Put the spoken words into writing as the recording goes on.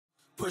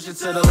Push it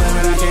to the limit,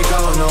 I can't go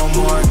no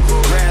more.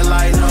 Red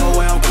light, no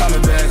way, I'm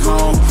coming back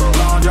home.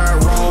 Long dirt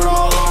road,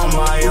 all on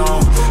my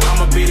own.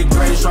 I'ma be the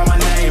greatest, write my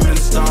name in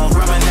the stone.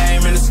 Write my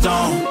name in the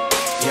stone.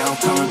 Yeah, I'm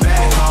coming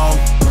back home.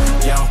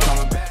 Yeah, I'm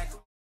coming back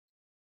home.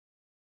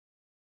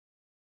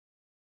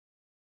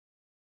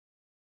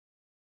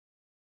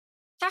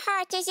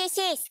 Haha,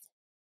 this.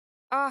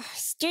 Oh,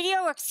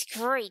 studio looks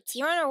great.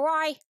 You wanna know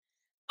why?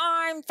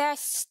 I'm the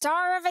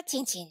star of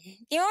attention.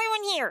 The only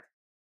one here.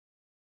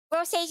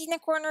 Little Sage in the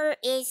corner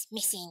is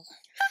missing.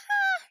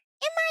 Haha,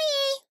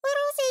 MIA.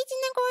 Little Sage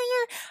in the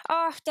corner.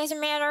 Oh, doesn't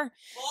matter.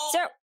 Well, So,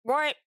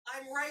 what?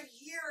 I'm right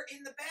here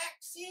in the back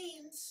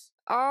scenes.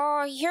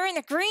 Oh, you're in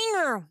the green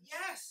room.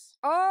 Yes,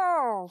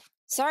 Oh,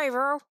 sorry,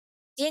 bro.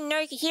 Didn't know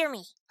you could hear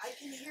me. I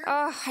can hear you.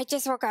 Oh, I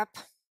just woke up.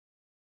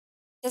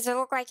 Does it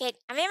look like it?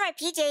 I'm in my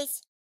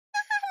PJs.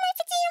 My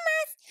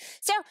pajamas.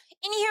 So,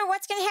 anywho,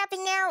 what's going to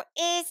happen now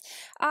is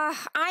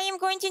I am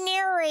going to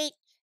narrate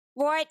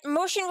what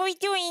Motion will be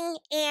doing,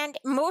 and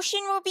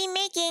Motion will be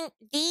making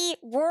the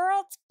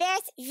world's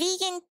best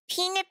vegan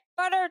peanut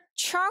butter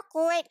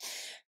chocolate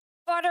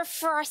butter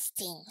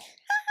frosting.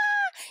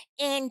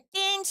 And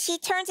then she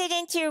turns it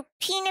into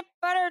peanut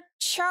butter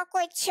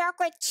chocolate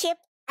chip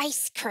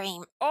ice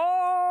cream.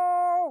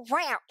 Oh,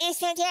 wow. It's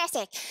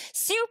fantastic.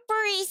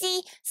 Super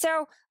easy.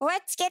 So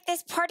let's get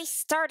this party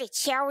started,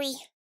 shall we?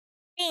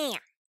 Bam.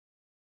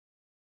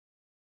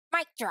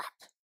 Mic drop.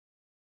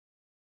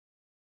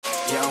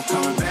 Yeah, I'm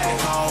coming back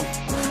home.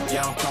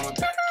 Yeah, I'm coming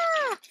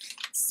back.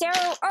 So,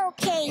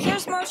 okay,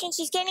 here's Motion.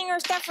 She's getting her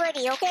stuff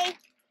ready, okay?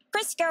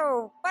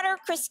 Crisco. Butter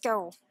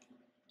Crisco.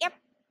 Yep.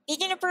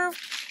 Vegan approved.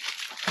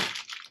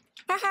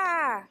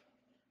 Haha.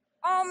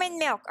 Almond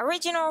milk.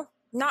 Original.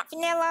 Not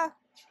vanilla.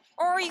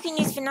 Or you can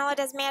use vanilla,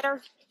 doesn't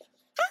matter.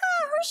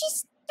 Haha,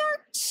 Hershey's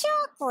dark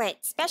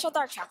chocolate. Special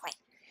dark chocolate.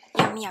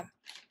 Yum, yum.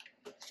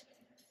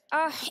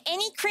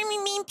 Any creamy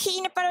mean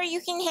peanut butter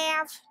you can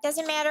have.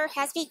 Doesn't matter.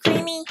 Has to be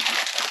creamy.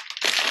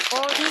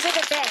 Oh, these are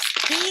the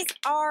best. These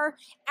are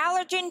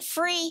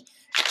allergen-free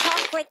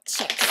chocolate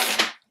chips.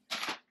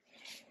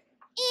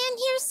 And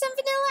here's some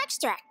vanilla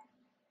extract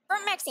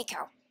from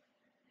Mexico.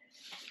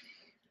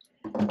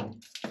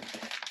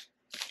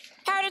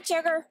 Powdered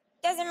sugar.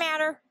 Doesn't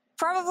matter.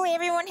 Probably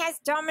everyone has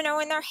Domino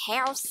in their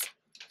house.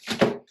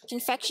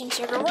 Confection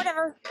sugar,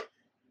 whatever.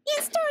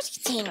 And storage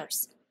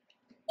containers.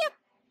 Yep.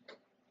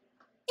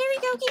 There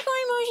we go. Keep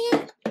going,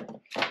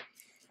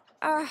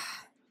 Motion.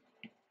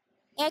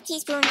 Yeah,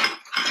 teaspoon.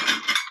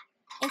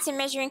 And some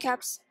measuring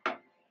cups.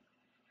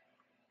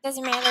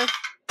 Doesn't matter.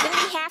 Give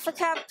me half a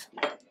cup.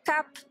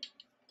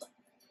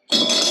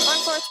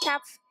 1/4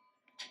 cup.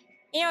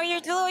 You know, your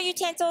little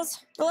utensils,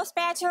 little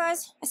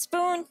spatulas, a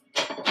spoon,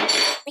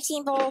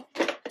 mixing bowl,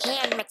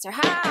 hand mixer.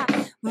 Ha!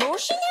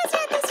 Motion has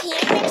had this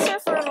hand mixer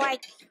for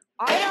like,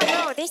 I don't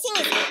know, this thing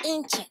is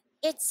ancient.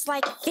 It's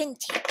like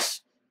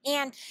vintage.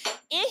 And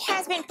it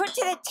has been put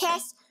to the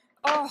test,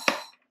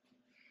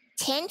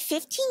 10,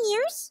 15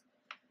 years?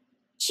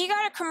 She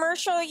got a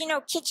commercial, you know,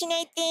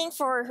 KitchenAid thing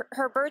for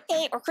her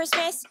birthday or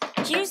Christmas.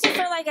 She used it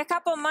for like a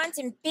couple months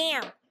and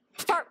bam,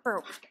 part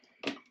broke.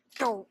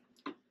 So,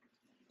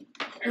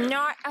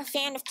 not a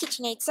fan of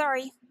KitchenAid,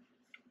 sorry.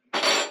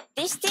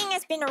 This thing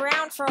has been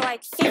around for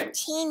like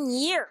 15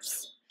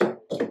 years.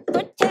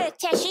 Put to the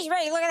test. She's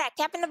ready. Look at that.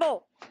 Tapping the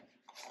bowl.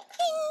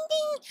 Ding,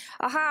 ding.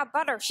 Aha,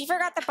 butter. She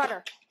forgot the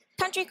butter.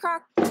 Country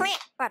Crock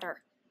plant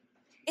butter.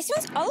 This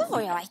one's olive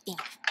oil, I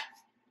think.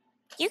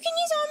 You can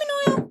use almond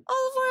oil.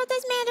 Olive oil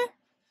doesn't matter.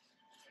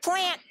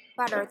 Plant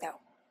butter,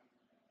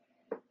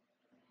 though.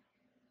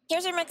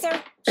 Here's her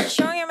mixer. She's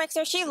showing her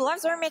mixer. She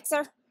loves her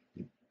mixer.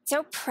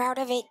 So proud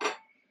of it.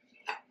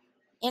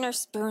 And her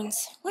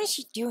spoons. What is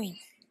she doing?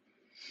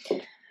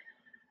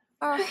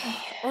 Oh,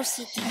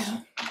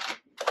 OCD.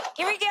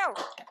 Here we go.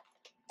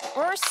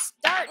 We're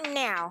starting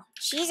now.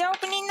 She's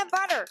opening the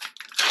butter.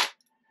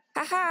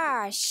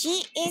 Haha,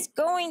 she is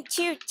going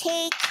to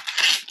take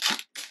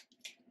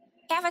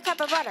half a cup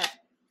of butter.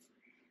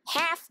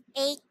 Half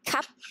a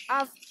cup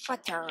of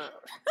butter.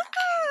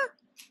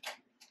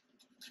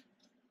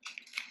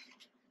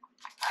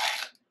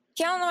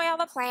 Killing away all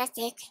the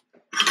plastic.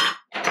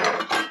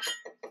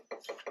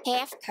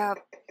 Half cup.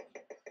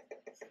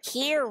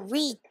 Here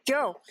we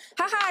go.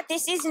 Haha,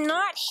 this is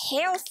not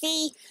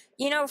healthy,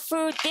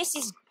 food. This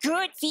is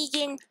good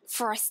vegan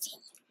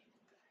frosting.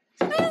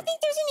 I don't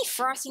think there's any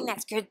frosting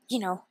that's good,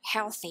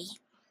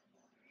 healthy.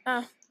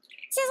 It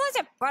says lots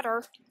of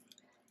butter.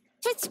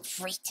 It's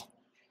great.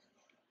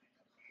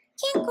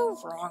 Can't go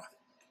wrong.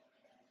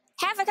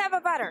 Half a cup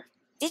of butter.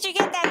 Did you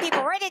get that,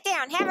 people? Write it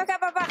down. Half a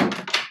cup of butter.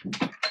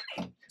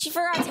 She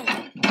forgot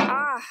something.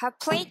 A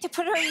plate to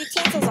put her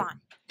utensils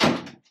on.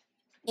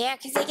 Yeah,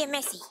 because they get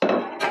messy. Do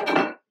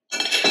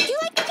you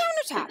like the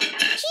countertop?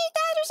 She did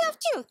that herself,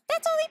 too.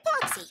 That's all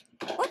epoxy.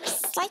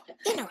 Whoops, like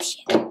the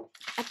ocean.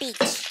 A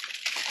beach.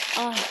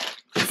 Oh,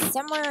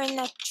 somewhere in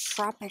the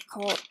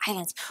tropical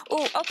islands.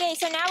 Oh, okay,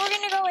 so now we're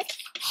going to go with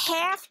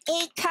half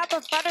a cup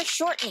of butter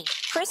shortening.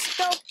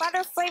 Crisco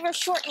butter flavor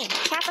shortening.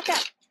 Half a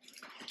cup.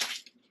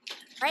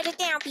 Write it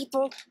down,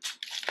 people.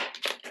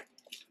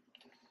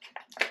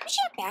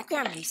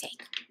 background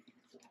music?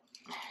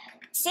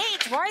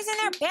 Sage, why isn't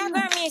there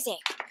background music?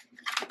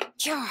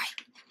 God.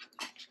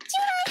 Do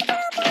you know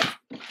what I have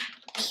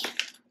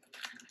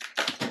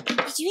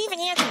Did you even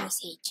answer me,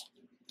 Sage?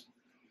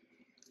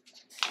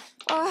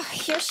 Oh,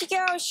 here she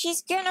goes.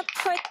 She's gonna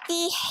put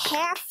the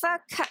half a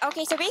cup.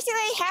 Okay, so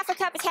basically half a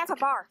cup is half a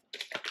bar.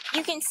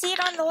 You can see it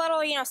on the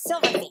little,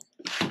 silver thing.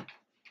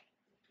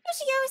 Here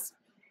she goes.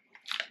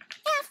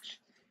 Half.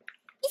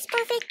 It's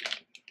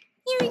perfect.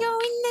 Here we go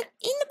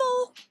in the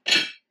bowl.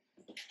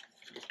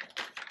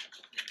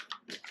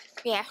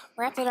 Yeah,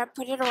 wrap it up,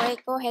 put it away.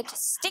 Go ahead,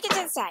 just stick it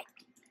to the side.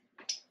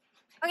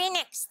 Okay,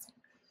 next.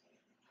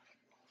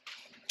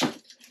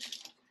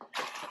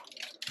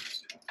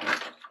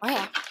 Oh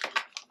yeah.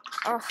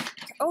 Oh,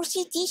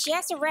 OCD, she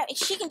has to wrap.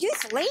 She can do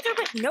this later,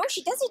 but no,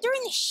 she does it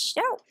during the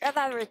show.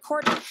 The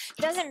recording.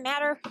 Doesn't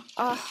matter.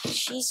 Oh,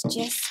 she's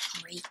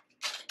just great.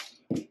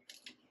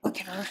 Look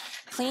at her,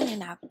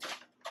 cleaning up.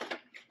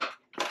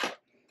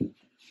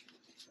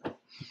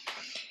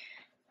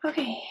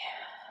 Okay.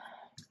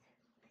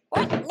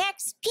 What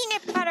next?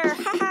 Peanut butter.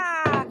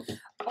 Haha.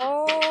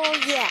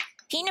 Oh yeah,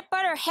 peanut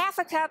butter, half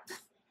a cup.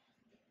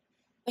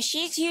 But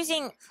she's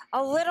using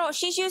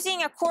she's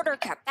using a quarter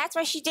cup. That's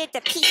why she did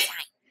the peace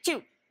sign,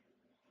 too.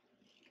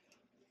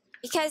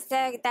 Because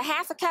the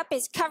half a cup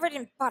is covered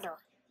in butter.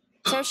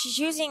 So she's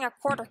using a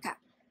quarter cup.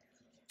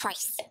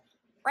 Twice.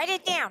 Write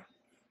it down.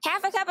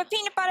 Half a cup of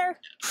peanut butter.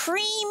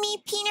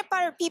 Creamy peanut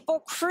butter, people.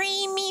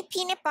 Creamy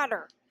peanut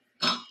butter.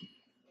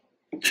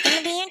 It's going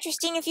to be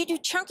interesting if you do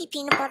chunky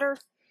peanut butter.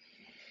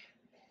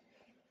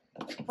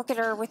 Look at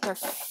her with her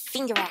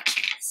finger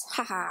actions.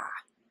 Haha.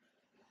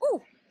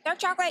 Ooh, dark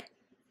chocolate.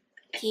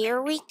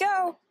 Here we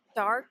go.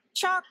 Dark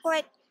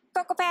chocolate.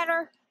 Cocoa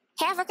powder.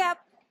 Half a cup.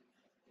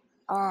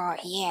 Oh,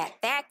 yeah,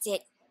 that's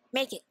it.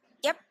 Make it.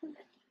 Yep. A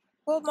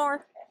little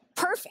more.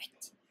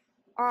 Perfect.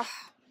 Oh,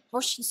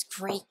 motion's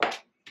great.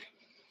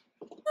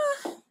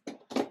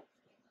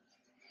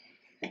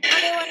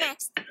 Okay, what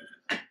next?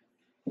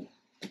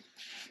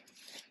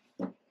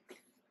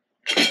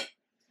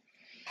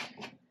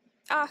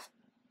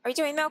 Are you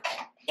doing milk?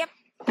 Yep.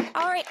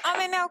 All right,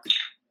 almond milk.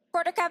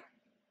 Quarter cup.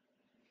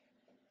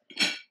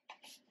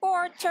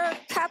 Quarter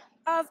cup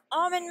of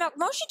almond milk.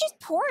 Motion, just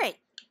pour it.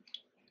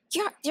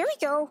 Yeah, there we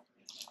go.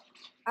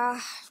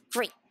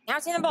 Great. Now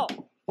it's in the bowl.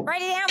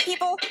 Write it down,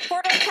 people.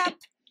 Quarter cup.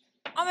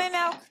 Almond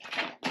milk.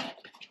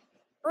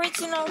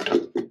 Original.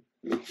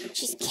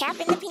 She's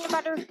capping the peanut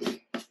butter.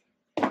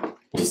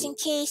 Just in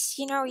case,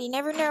 you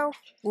never know.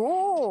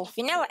 Ooh,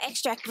 vanilla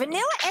extract.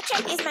 Vanilla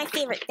extract is my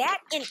favorite. That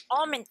and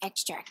almond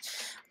extract.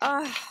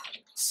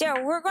 So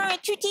we're going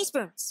with 2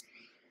 teaspoons.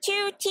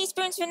 2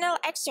 teaspoons vanilla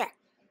extract.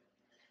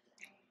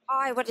 Oh,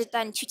 I would have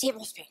done 2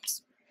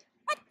 tablespoons.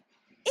 What?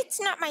 It's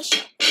not my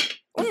show.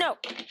 Oh, no,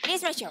 it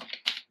is my show.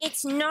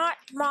 It's not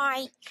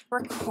my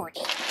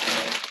recording.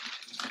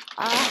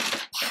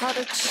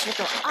 Powdered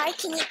sugar. I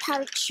can eat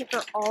powdered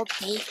sugar all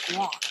day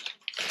long.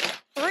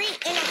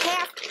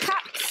 3.5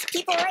 cups.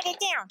 People, write it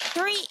down.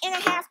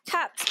 3.5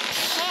 cups.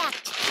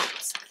 Packed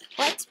cups.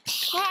 Let's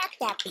pack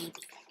that baby.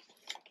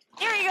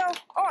 There you go.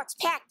 Oh, it's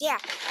packed. Yeah.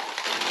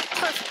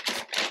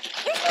 Perfect.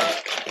 There's one.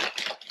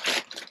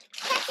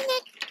 Packing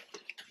it.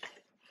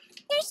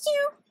 There's 2.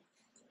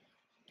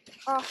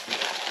 Oh,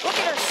 look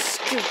at her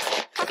scoop.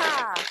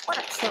 Haha. What a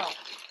pro.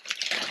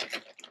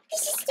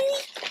 This is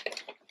 3.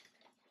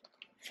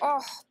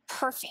 Oh,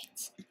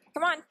 perfect.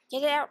 Come on.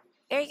 Get it out.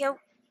 There you go.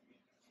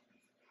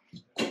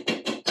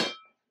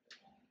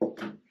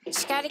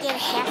 Just gotta get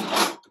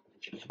half.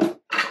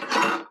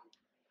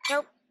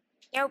 Nope.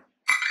 Nope.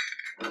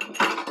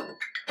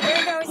 There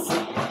it goes.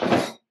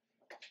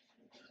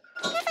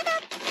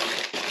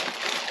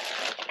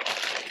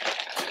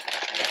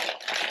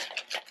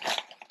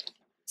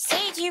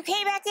 Sage, you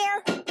okay back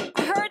there?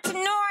 I heard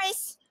some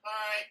noise.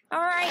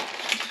 Alright.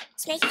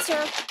 Let's make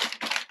sure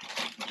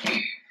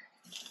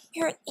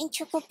you're an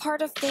integral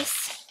part of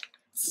this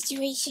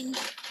situation.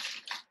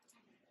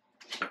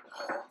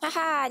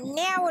 Haha,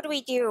 now what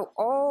do?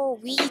 Oh,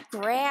 we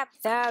grab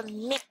the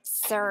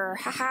mixer.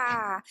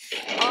 Haha.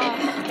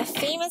 Oh, the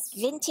famous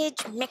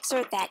vintage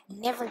mixer that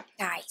never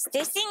dies.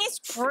 This thing is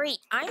great.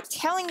 I'm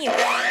telling you.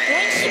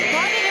 When she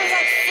bought it, it was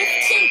like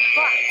 $15.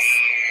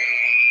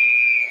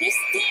 This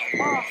thing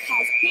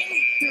has been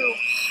through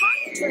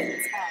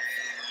hundreds of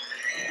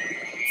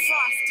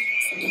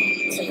frostings and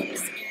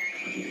cakes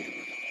and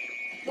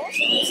what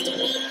she used to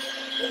make,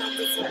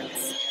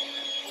 desserts.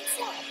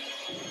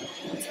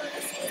 And so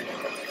this is the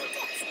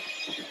test.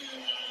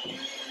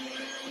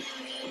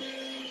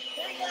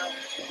 There we go.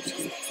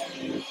 She's mixing.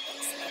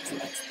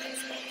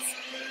 Mix.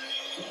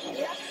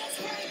 Yeah, that's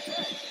very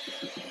good.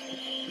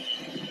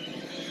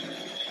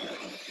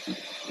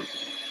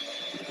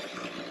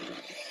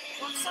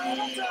 Looks a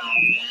little dry.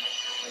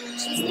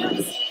 She's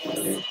noticing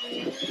this.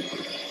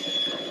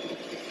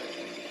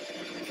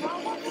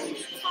 Probably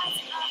because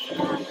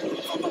of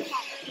cocoa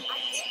powder. I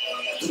think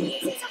maybe she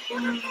uses a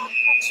quarter cup,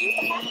 but she used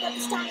a half cup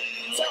this time,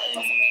 so it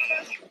doesn't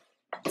matter.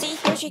 See,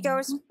 here she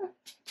goes.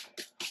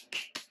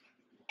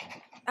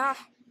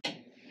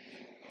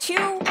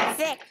 too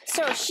thick.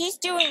 So she's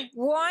doing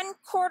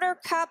 1/4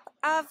 cup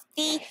of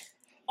the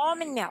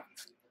almond milk.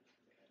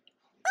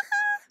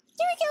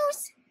 There it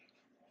goes.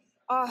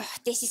 Oh,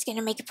 this is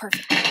gonna make it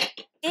perfect.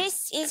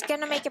 This is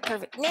gonna make it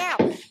perfect. Now,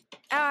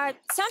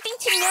 something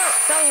to note,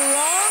 the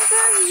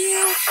longer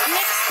you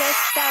mix this,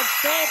 the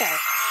better.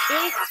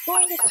 It's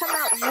going to come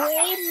out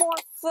way more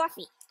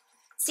fluffy.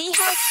 See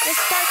how it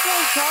starts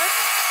really dark?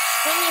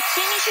 When you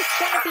finish, it's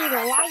gonna be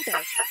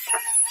lighter.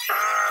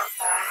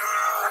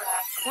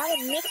 Gotta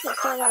mix it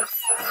for like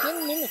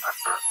 10 minutes.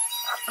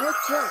 No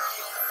joke.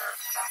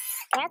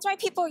 That's why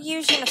people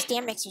use,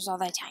 stand mixers all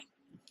the time.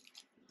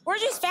 We're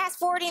just fast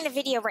forwarding the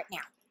video right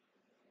now.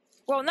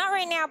 Well, not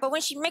right now, but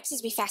when she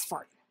mixes, we fast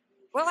forward.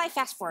 Well, I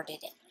fast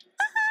forwarded it.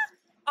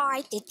 Oh,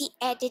 I did the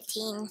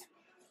editing.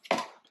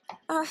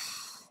 I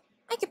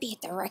could be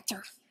a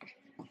director.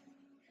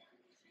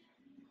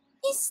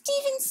 Is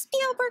Steven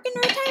Spielberg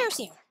gonna retire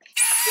soon? Is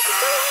he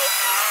doing it?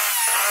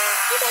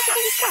 You guys are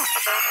gonna stop.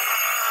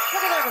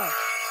 Look at that go.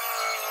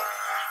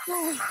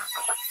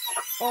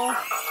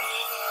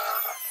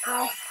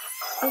 Oh,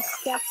 this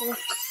stuff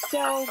looks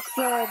so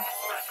good.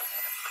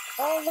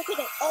 Oh, look at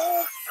it.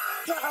 Oh,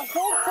 got a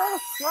whole bowl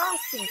of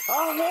frosting. A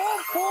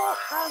whole bowl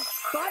of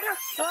butter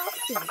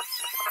frosting.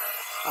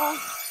 Oh,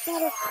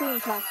 buttercream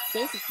puff,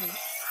 basically. Okay.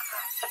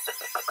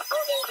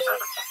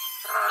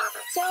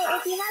 So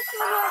if you have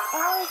some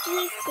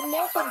allergies to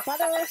milk and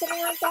butter or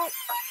something like that,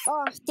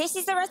 oh, this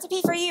is the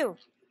recipe for you.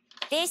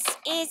 This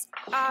is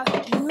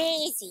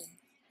amazing.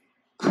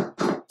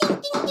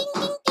 Ding, ding, ding,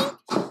 ding, ding.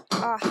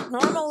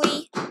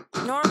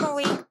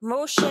 Normally,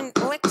 Motion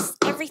licks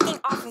everything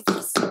off of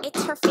these.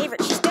 It's her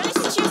favorite. She's done it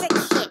since she was a kid.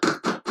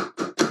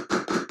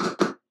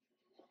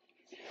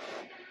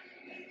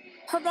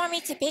 Her mom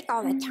eats to bake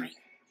all the time.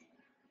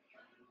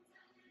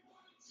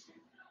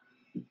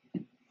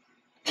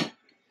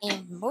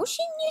 And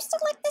Motion used to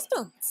lick the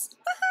spoons.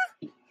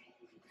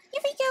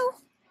 Here we go.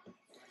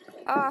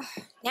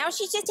 Now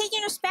she's just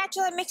taking her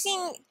spatula,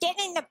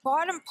 getting the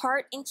bottom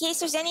part in case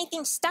there's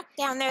anything stuck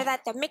down there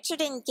that the mixer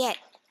didn't get.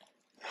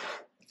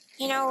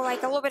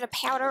 Like a little bit of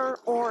powder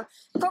or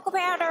cocoa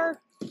powder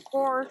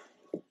or...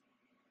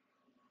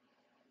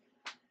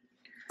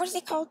 What is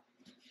it called?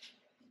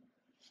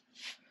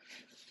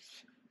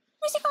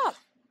 What's it called?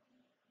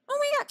 Oh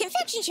my god,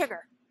 confection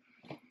sugar.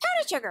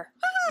 Powdered sugar.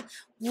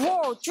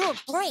 Whoa, drew a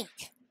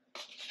blank.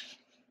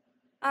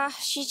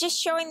 She's just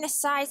showing the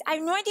size. I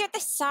have no idea what the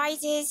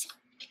size is.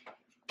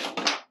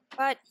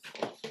 But...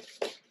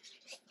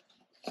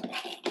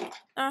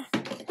 I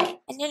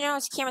didn't know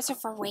this camera's so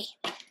far away.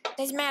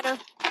 Doesn't matter.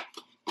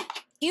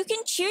 You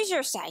can choose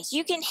your size.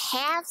 You can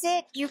halve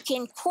it. You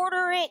can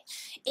quarter it.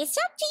 It's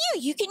up to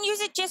you. You can use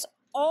it just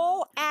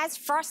all as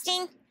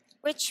frosting,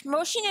 which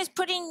Motion is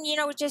putting,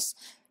 just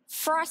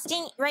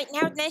frosting right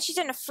now. Then she's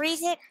going to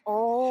freeze it.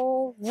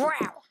 Oh,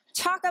 wow.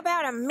 Talk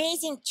about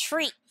amazing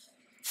treat.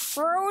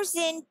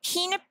 Frozen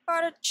peanut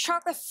butter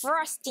chocolate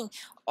frosting.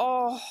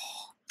 Oh,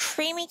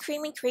 creamy,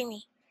 creamy,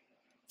 creamy.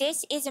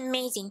 This is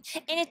amazing.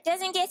 And it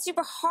doesn't get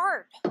super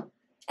hard.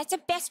 That's the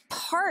best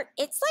part.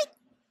 It's like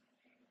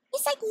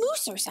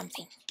mousse or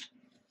something.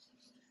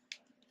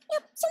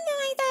 Yep, something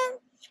like that.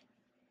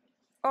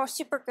 Oh,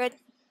 super good.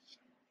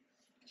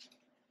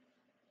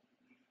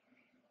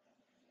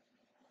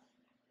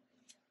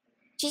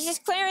 She's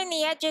just clearing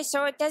the edges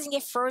so it doesn't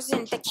get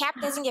frozen. The cap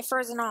doesn't get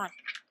frozen on.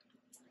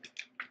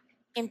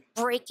 And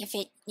break if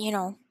it,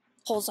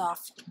 pulls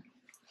off.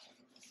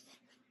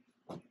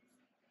 Here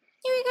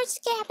we go,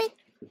 just cap it.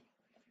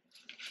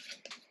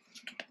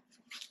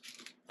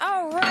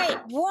 All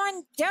right,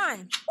 one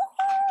done.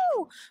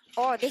 Woohoo!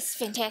 Oh, this is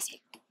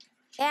fantastic.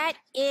 That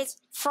is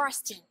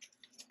frosting,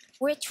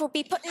 which will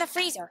be put in the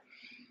freezer.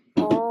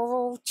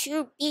 Oh,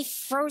 to be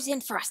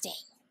frozen frosting.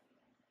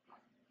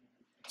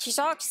 She's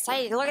all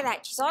excited. Look at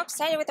that. She's all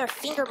excited with her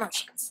finger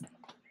motions.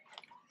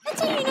 That's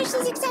how you know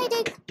she's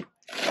excited.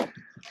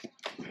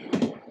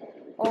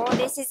 Oh,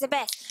 this is the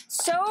best.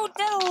 So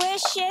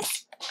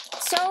delicious.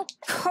 So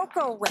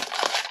cocoa whip.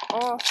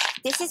 Oh,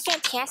 this is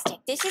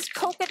fantastic. This is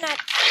coconut.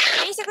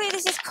 Basically,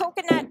 this is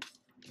coconut.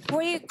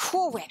 What do you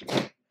Cool Whip?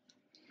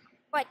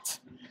 But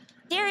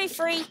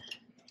dairy-free.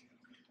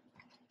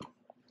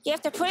 You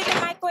have to put it in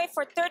the microwave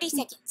for 30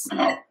 seconds.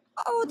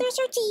 Oh, there's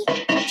her tea.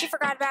 She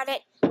forgot about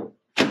it.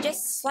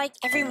 Just like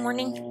every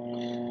morning.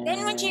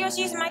 Then when she goes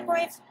to use the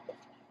microwave,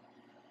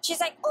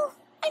 she's like, oh,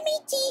 I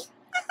made tea.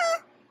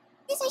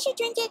 Guess I should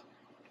drink it.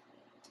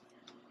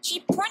 She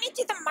pointed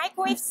to the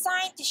microwave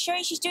sign to show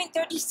you she's doing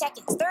 30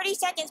 seconds. 30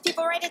 seconds,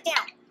 people write it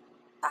down.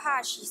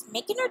 She's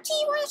making her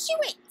tea while she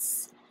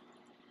waits.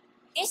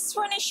 This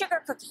one is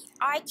sugar cookie,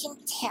 I can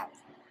tell.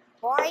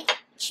 Boy,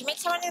 she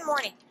makes one in the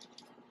morning.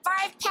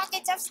 5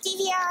 packets of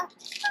stevia.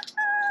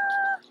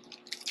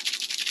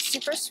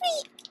 Super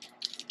sweet.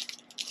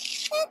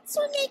 That's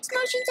what makes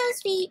Motion so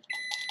sweet.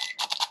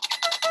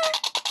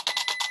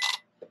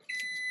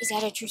 Is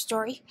that a true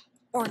story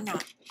or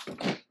not?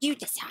 You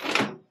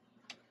decide.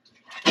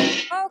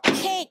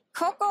 Okay,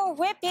 Cocoa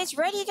Whip is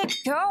ready to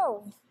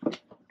go.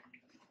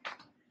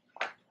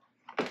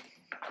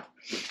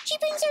 She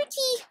brings her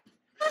tea.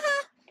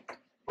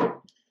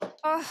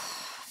 Oh,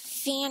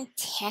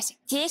 fantastic.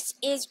 This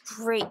is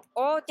great.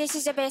 Oh, this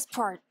is the best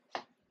part.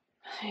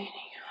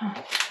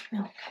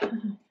 Milk.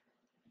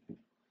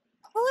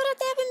 A little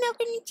dab of milk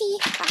in your tea.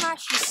 Haha,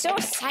 she's so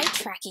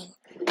sidetracking.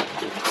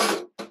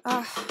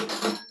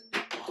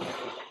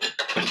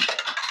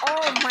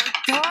 Oh my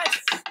god.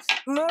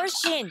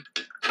 Motion.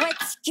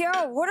 Let's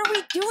go. What are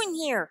we doing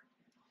here?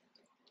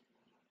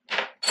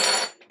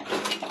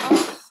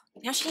 Oh,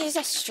 now she needs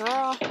a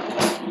straw.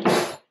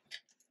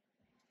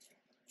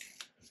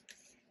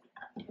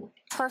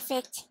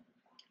 Perfect.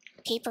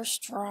 Paper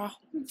straw.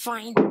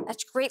 Fine.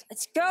 That's great.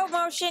 Let's go,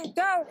 Motion.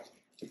 Go.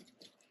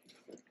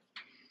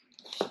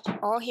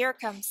 Oh, here it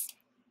comes.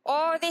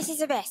 Oh, this is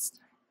the best.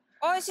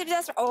 Oh, this is the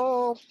best.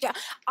 Oh, God.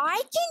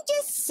 I can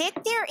just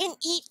sit there and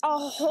eat a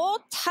whole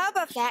tub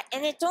of that,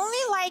 and it's only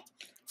like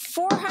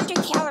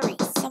 400 calories.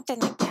 Something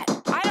like that.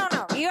 I don't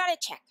know. You gotta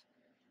check.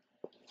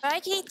 But I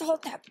can eat the whole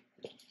tub.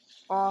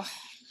 Oh.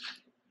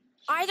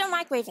 I don't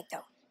microwave it,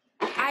 though.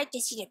 I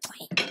just eat it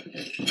plain.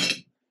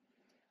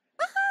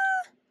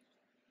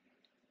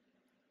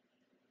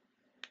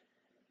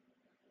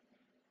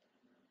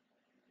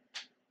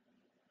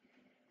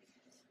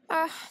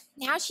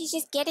 Now she's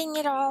just getting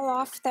it all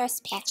off the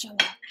spatula.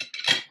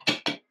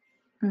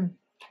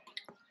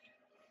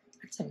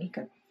 That's a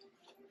Mika.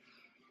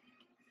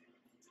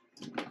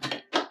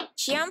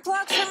 She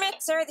unplugs her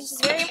mixer. This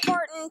is very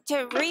important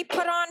to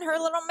re-put on her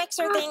little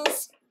mixer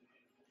things.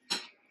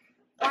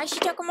 Why she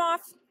took them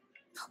off?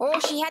 Oh,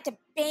 she had to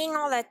bang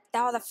all the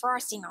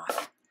frosting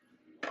off.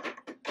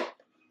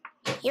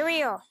 Here we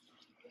go.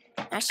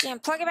 Now she can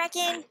plug it back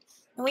in,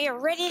 and we are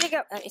ready to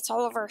go. It's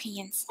all over her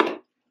hands.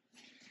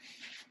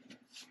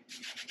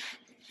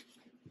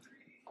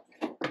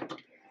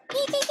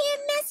 You can get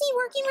messy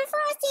working with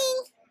frosting.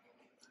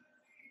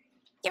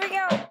 Here we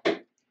go.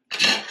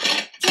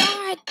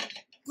 God,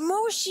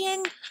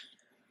 Motion.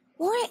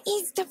 What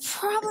is the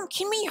problem?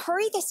 Can we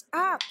hurry this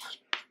up?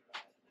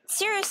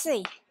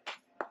 Seriously.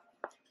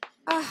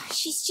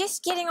 She's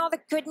just getting all the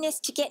goodness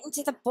to get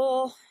into the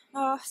bowl.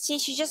 Oh, see,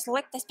 she just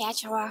licked the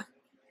spatula.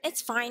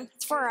 It's fine.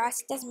 It's for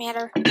us. Doesn't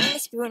matter. And the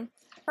spoon.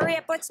 Hurry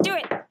up. Let's do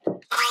it.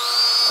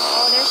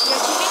 Oh, there she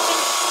goes. She's mixing.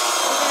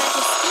 We're going to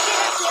just speed it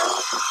up here.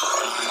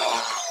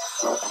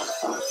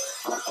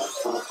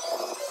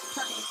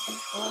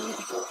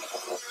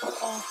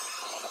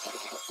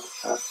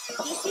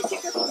 This is a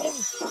good thing.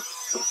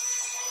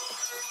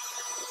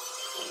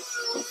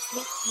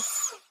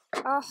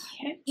 Oh,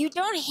 you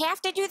don't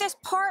have to do this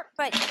part,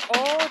 but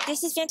oh,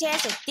 this is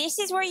fantastic. This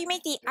is where you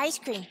make the ice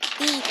cream.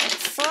 The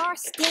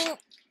frosting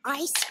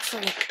ice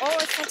cream. Oh,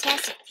 it's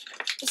fantastic.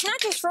 It's not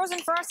just frozen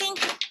frosting,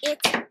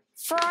 it's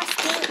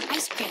frosting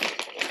ice cream.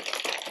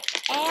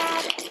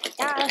 Add,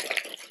 how much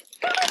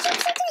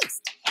chips it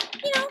taste?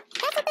 You know,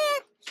 half a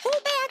bag,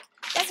 whole bag,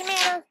 doesn't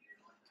matter.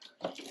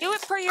 Do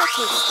it per your taste.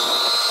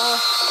 Oh,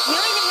 you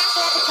don't even have to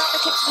add the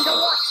chocolate chips if you don't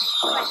want to,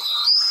 but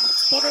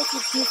it's better if you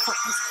do for ice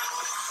cream.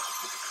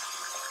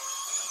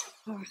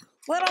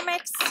 Little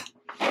mix.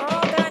 We're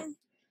all done.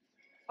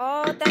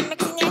 All done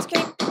mixing the ice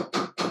cream.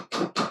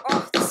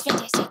 Oh, this is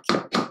fantastic.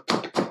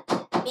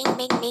 Bing,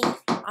 bing, bing.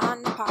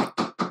 On the pot.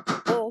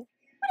 Oh,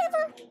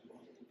 whatever.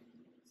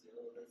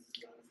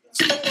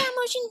 Spin down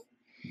motion.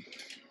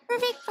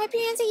 Perfect. Wipe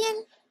your hands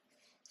again.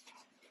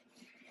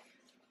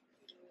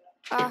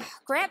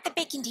 Grab the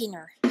big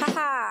container.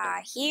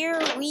 Haha. Here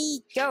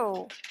we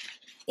go.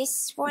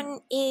 This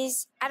one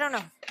is, I don't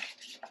know.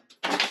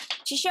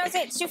 She shows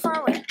it. It's too far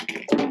away.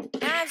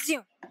 Now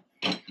zoom.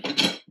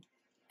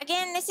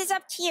 Again, this is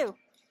up to you.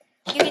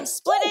 You can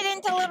split it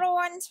into little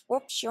ones.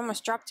 Whoops, she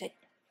almost dropped it.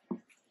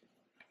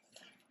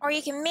 Or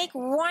you can make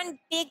one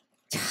big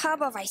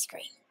tub of ice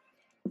cream.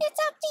 It's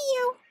up to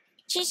you.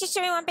 She's just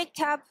doing one big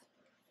tub.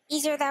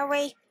 Easier that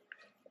way.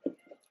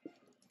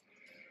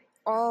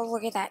 Oh,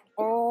 look at that.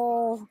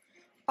 Oh,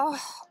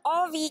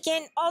 all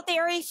vegan, all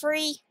dairy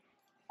free,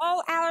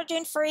 all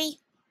allergen free.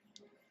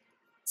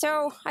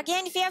 So,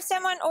 again, if you have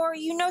someone or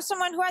you know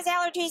someone who has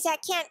allergies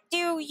that can't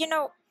do,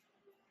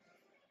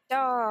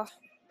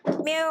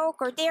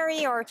 milk or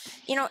dairy or,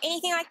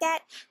 anything like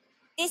that,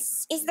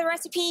 this is the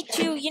recipe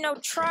to,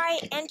 try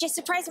and just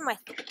surprise them with.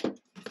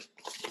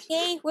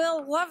 They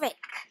will love it.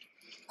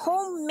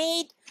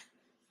 Homemade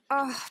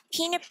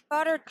peanut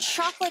butter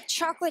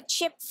chocolate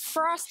chip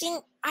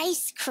frosting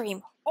ice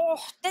cream.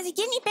 Oh, does it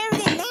get any better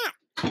than that?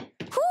 Who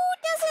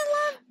doesn't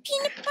love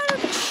peanut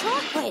butter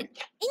chocolate?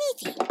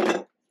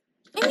 Anything.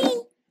 I mean,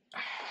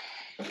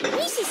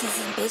 Reese's is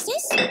in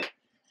business. Now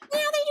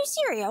they do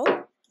cereal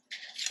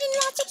and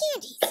lots of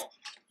candies.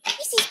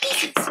 Reese's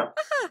Pieces.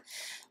 Aha.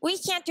 We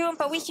can't do them,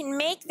 but we can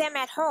make them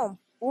at home.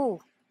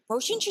 Ooh,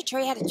 Motion should show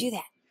you how to do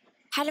that.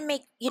 How to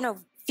make,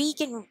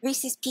 vegan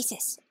Reese's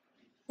Pieces.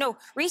 No,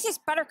 Reese's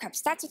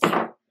Buttercups. That's what they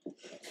are.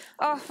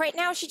 Oh, right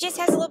now she just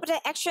has a little bit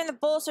of extra in the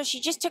bowl, so she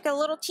just took a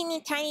little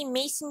teeny tiny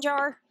mason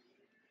jar.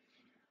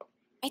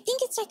 I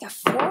think it's like a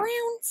 4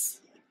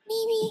 ounce,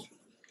 maybe.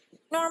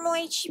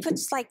 Normally, she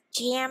puts,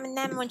 jam in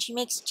them when she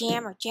makes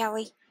jam or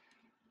jelly.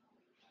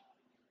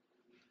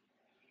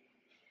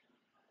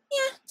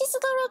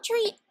 little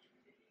treat.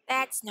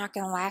 That's not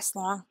gonna last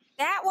long.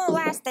 That won't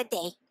last a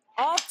day.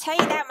 I'll tell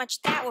you that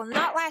much. That will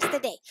not last a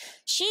day.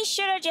 She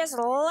should have just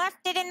left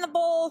it in the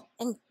bowl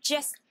and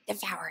just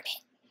devoured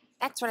it.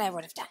 That's what I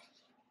would have done.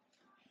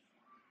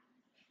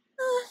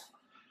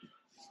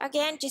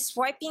 Again, just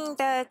wiping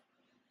the,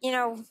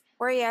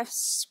 where you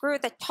screw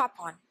the top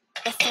on.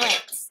 The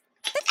threads.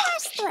 The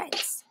glass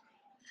threads.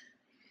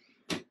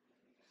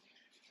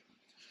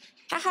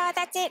 Haha,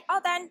 that's it.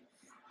 All done.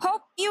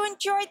 Hope you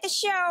enjoyed the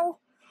show.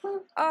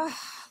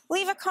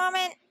 Leave a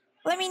comment.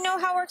 Let me know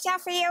how it works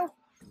out for you.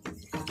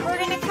 We're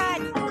gonna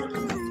cut.